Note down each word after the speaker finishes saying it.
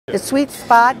The sweet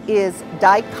spot is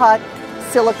die-cut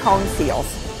silicone seals.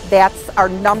 That's our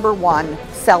 #1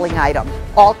 selling item,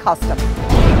 all custom.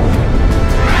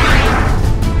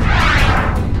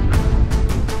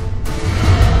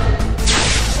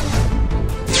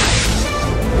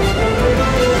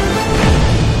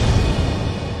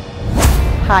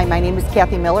 Hi, my name is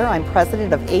Kathy Miller. I'm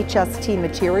president of HST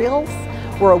Materials.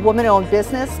 We're a woman-owned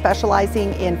business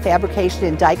specializing in fabrication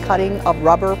and die cutting of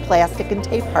rubber, plastic, and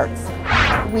tape parts.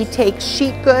 We take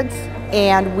sheet goods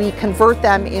and we convert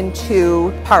them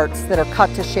into parts that are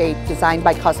cut to shape, designed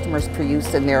by customers for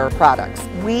use in their products.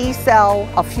 We sell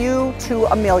a few to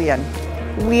a million.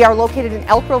 We are located in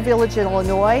Elk Grove Village in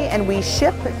Illinois, and we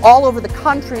ship all over the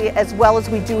country, as well as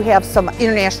we do have some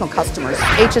international customers.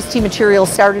 HST Materials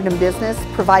started in business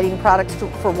providing products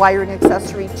for wiring,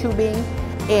 accessory, tubing,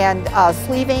 and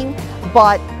sleeving,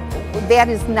 but that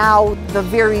is now the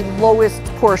very lowest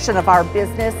portion of our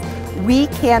business. We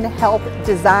can help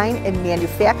design and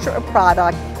manufacture a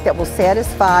product that will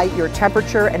satisfy your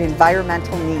temperature and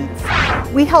environmental needs.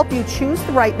 We help you choose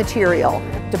the right material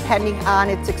depending on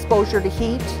its exposure to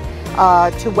heat,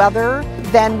 to weather.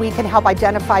 Then we can help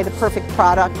identify the perfect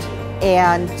product,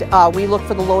 and we look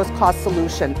for the lowest cost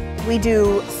solution. We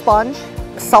do sponge,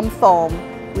 some foam.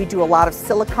 We do a lot of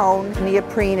silicone,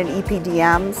 neoprene, and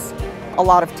EPDMs, a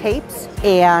lot of tapes,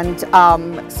 and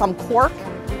some cork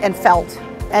and felt.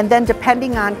 And then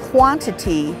depending on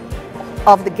quantity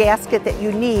of the gasket that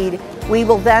you need, we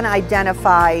will then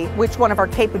identify which one of our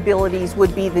capabilities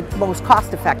would be the most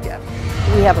cost effective.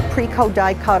 We have a pre-coat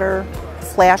die cutter,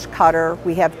 flash cutter.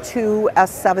 We have 2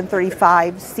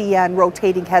 S735 CN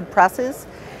rotating head presses.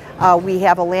 We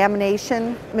have a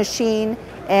lamination machine,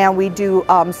 and we do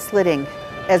slitting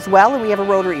as well, and we have a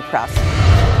rotary press.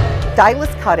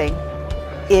 Dieless cutting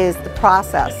is the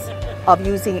process of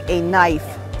using a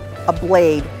knife, a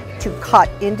blade, to cut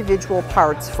individual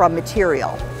parts from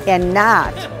material, and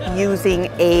not using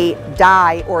a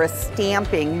die or a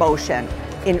stamping motion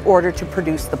in order to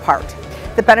produce the part.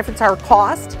 The benefits are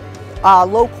cost,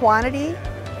 low quantity,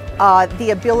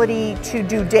 the ability to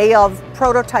do day of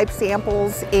prototype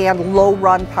samples, and low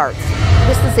run parts.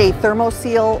 This is a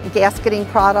thermoseal gasketing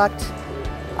product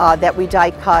that we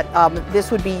die cut. This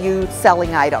would be used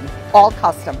selling item, all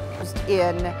custom,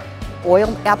 in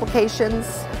oil applications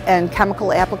and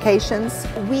chemical applications.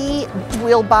 We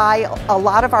will buy a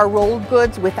lot of our rolled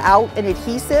goods without an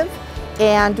adhesive,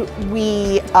 and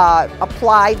we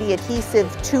apply the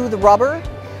adhesive to the rubber.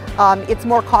 It's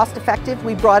more cost effective.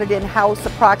 We brought it in-house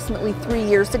approximately 3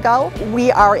 years ago.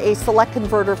 We are a select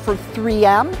converter for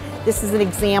 3M. This is an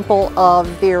example of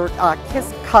their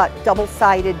Kiss Cut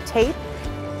double-sided tape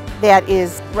that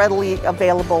is readily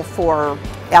available for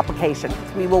application.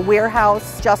 We will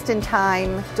warehouse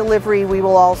just-in-time delivery. We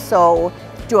will also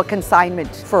do a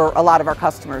consignment for a lot of our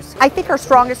customers. I think our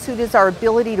strongest suit is our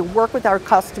ability to work with our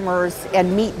customers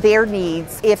and meet their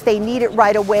needs. If they need it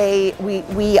right away,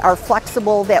 we are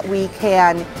flexible, that we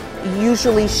can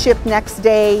usually ship next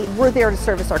day. We're there to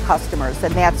service our customers,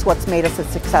 and that's what's made us a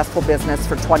successful business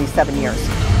for 27 years.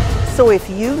 So if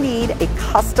you need a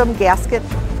custom gasket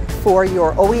for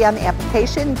your OEM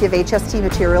application, give HST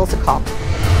Materials a call.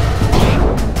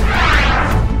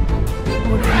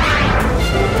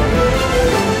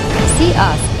 See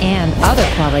us and other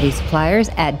quality suppliers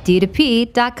at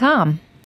d2p.com.